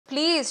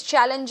pleas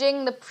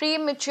challenging the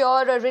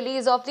premature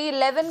release of the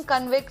 11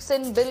 convicts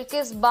in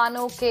Bilkis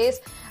Bano case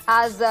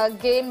has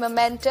gained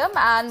momentum,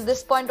 and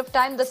this point of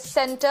time the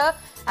Centre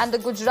and the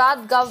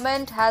Gujarat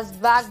government has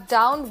backed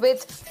down,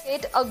 with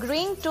it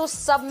agreeing to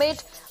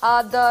submit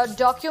the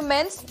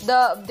documents.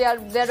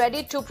 They're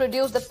ready to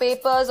produce the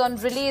papers on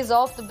release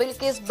of the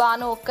Bilkis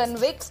Bano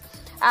convicts.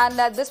 And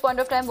at this point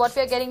of time, what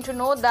we are getting to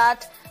know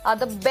that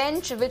the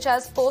bench which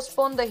has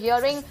postponed the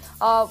hearing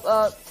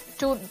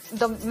to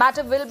the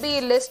matter will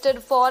be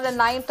listed for the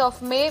 9th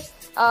of May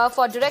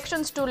for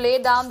directions to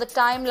lay down the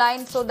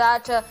timeline so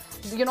that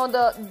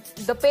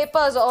the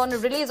papers on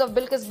release of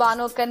Bilkis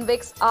Bano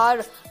convicts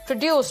are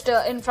produced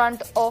in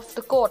front of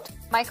the court.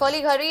 My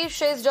colleague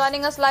Harish is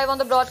joining us live on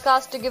the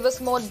broadcast to give us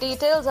more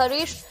details.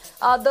 Harish,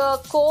 the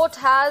court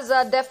has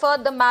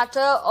deferred the matter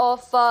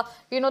of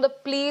the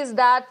pleas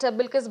that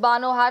Bilkis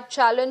Bano had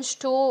challenged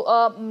to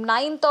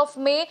 9th of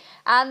May,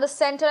 and the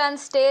centre and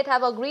state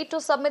have agreed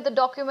to submit the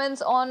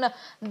documents on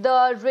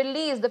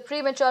the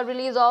premature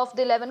release of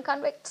the 11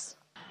 convicts.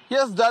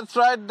 Yes, that's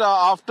right.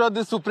 After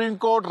the Supreme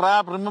Court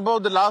wrap, remember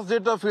the last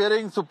date of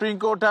hearing, Supreme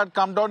Court had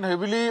come down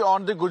heavily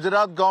on the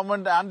Gujarat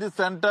government and the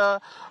centre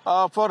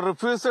for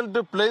refusal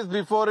to place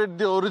before it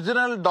the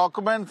original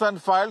documents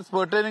and files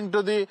pertaining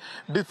to the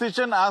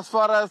decision as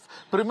far as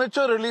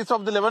premature release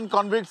of the 11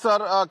 convicts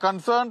are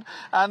concerned.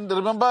 And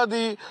remember,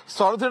 the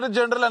Solicitor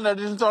General and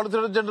Additional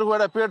Solicitor General who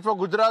had appeared for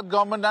Gujarat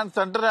government and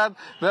centre had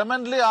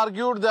vehemently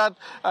argued that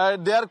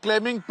they are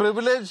claiming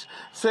privilege,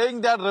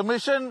 saying that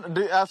remission,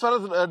 as far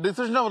as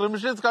decision of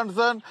remission is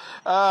concerned,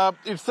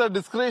 it's a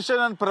discretion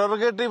and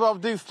prerogative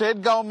of the state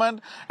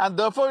government, and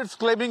therefore it's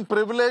claiming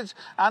privilege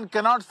and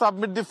cannot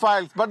submit the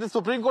files. But the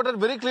Supreme Court had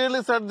very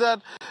clearly said that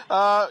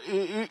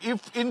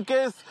if in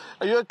case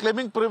you are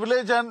claiming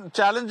privilege and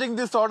challenging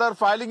this order,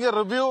 filing a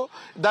review,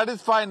 that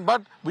is fine.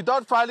 But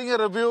without filing a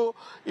review,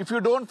 if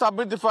you don't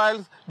submit the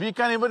files, we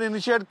can even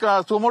initiate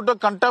suo motu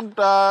contempt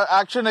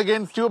action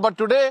against you. But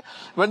today,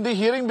 when the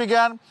hearing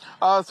began,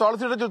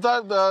 Solicitor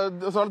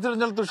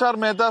General Tushar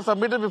Mehta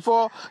submitted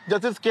before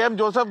Justice K.M.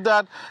 Joseph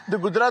that the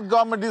Gujarat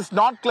government is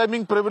not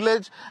claiming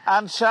privilege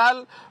and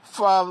shall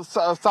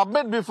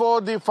submit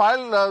before the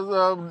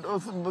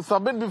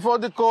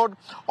court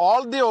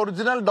all the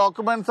original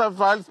documents and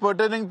files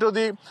pertaining to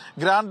the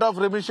grant of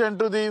remission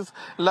to these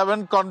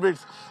 11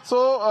 convicts.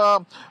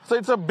 So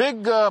it's a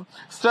big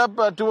step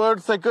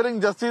towards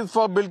securing justice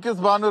for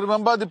Bilkis Bano.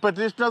 Remember, the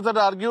petitioners had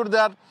argued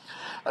that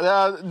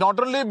not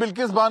only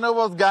Bilkis Bano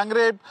was gang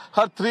raped,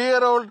 her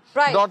 3-year-old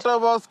daughter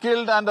was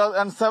killed,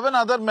 and 7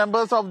 other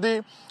members of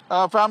the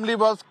family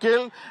was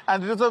killed,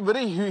 and it is a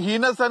very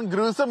heinous and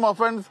gruesome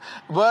offence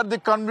where the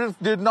convicts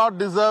did not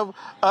deserve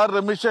a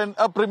remission,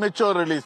 a premature release.